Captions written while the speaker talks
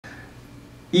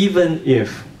even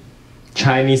if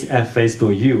Chinese at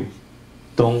Facebook, you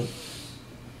don't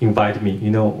invite me,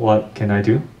 you know what can I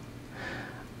do?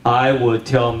 I will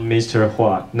tell Mr.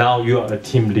 Hua, now you are a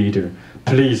team leader.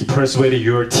 Please persuade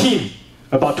your team,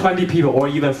 about 20 people or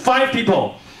even 5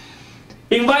 people.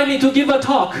 Invite me to give a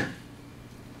talk.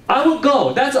 I will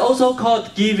go. That's also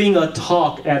called giving a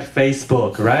talk at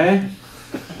Facebook, right?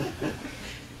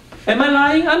 Am I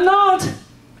lying? I'm not,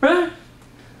 right?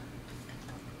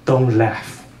 Don't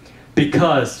laugh.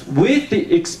 Because with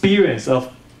the experience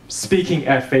of speaking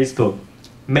at Facebook,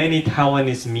 many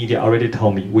Taiwanese media already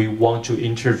told me, we want to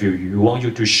interview you, we want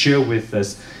you to share with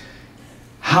us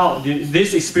how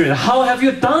this experience, how have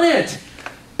you done it?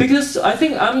 Because I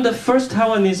think I'm the first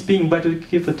Taiwanese being invited to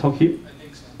give a talk here. I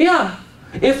think so. Yeah.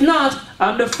 If not,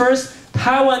 I'm the first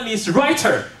Taiwanese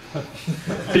writer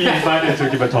being invited to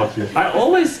give a talk here. I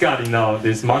always got,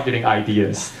 these marketing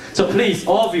ideas. So please,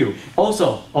 all of you,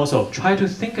 also try to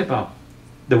think about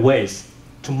the ways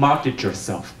to market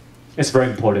yourself. It's very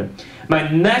important. My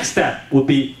next step would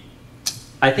be,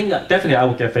 I think definitely I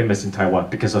will get famous in Taiwan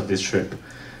because of this trip.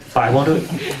 But I want to,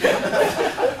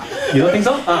 you don't think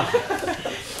so?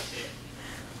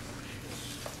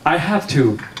 I have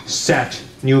to set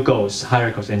new goals,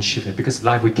 higher goals, and achieve it because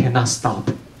life we cannot stop.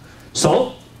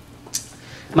 So,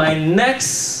 my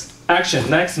next action,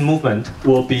 next movement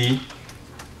will be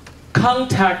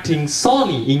contacting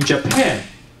Sony in Japan,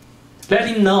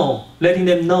 letting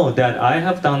them know that I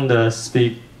have done the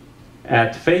speak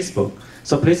at Facebook.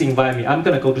 So please invite me. I'm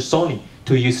gonna go to Sony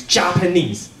to use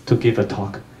Japanese to give a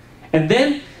talk. And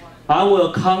then I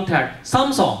will contact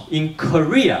Samsung in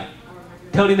Korea,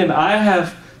 telling them I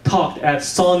have talked at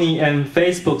Sony and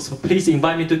Facebook, so please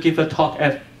invite me to give a talk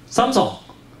at Samsung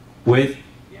with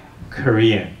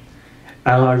Korean.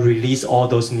 And I'll release all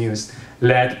those news.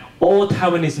 Let all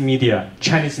Taiwanese media,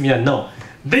 Chinese media know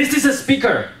this is a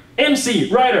speaker, MC,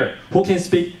 writer who can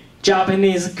speak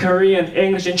Japanese, Korean,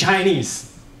 English, and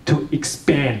Chinese to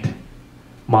expand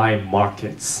my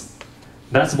markets.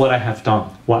 That's what I have done,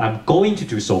 what I'm going to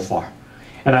do so far.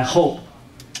 And I hope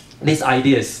these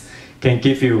ideas can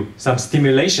give you some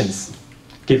stimulations,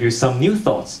 give you some new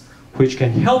thoughts, which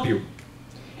can help you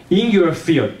in your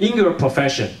field, in your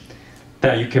profession,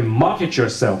 that you can market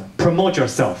yourself, promote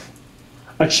yourself,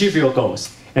 achieve your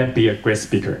goals, and be a great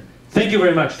speaker. Thank you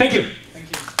very much. Thank you. Thank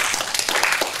you.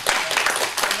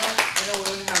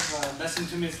 We only have less than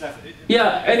 2 minutes left.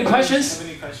 Yeah, any questions?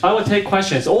 I will take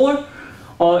questions. Or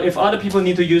if other people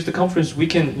need to use the conference, we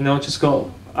can, just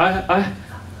go.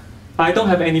 I don't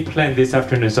have any plan this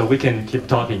afternoon, so we can keep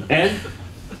talking. And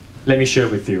let me share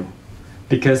with you,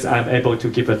 because I'm able to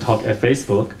give a talk at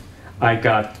Facebook, I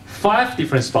got 5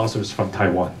 different sponsors from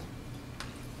Taiwan.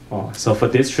 So for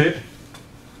this trip,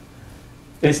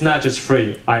 it's not just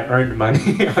free. I earned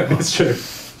money on this trip.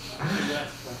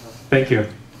 Thank you.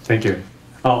 Thank you.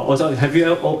 Also, have you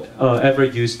ever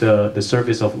used the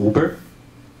service of Uber?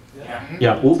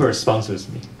 Yeah, Uber sponsors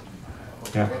me.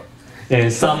 Yeah.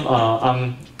 And some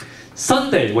on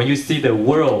Sunday, when you see the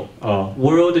World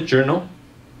Journal,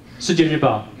 世界日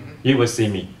报, you will see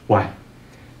me. Why?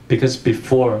 Because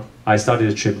before I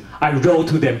started the trip, I wrote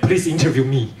to them, please interview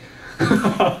me.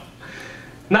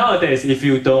 Nowadays, if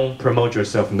you don't promote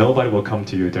yourself, nobody will come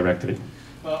to you directly.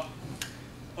 Well,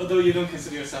 although you don't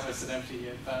consider yourself a celebrity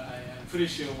yet, but I am pretty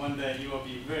sure one day you will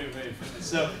be very, very famous.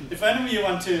 So if any of you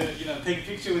want to, take a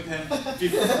picture with him,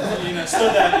 before, so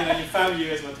that in 5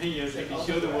 years or 10 years you can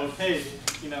show the world, hey,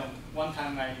 one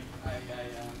time I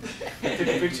took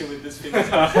a picture with this famous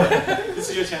person. This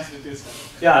is your chance to do so.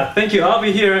 Yeah, thank you. I'll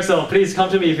be here, so please come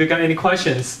to me if you got any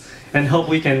questions, and hope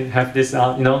we can have this,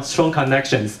 strong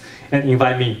connections, and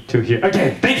invite me to here.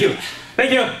 Okay, thank you.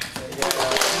 Thank you.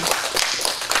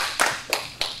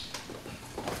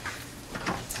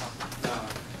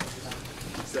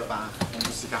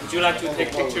 Would you like to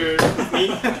take a picture with me?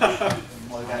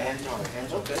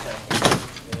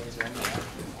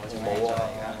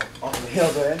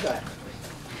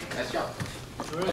 Let's go.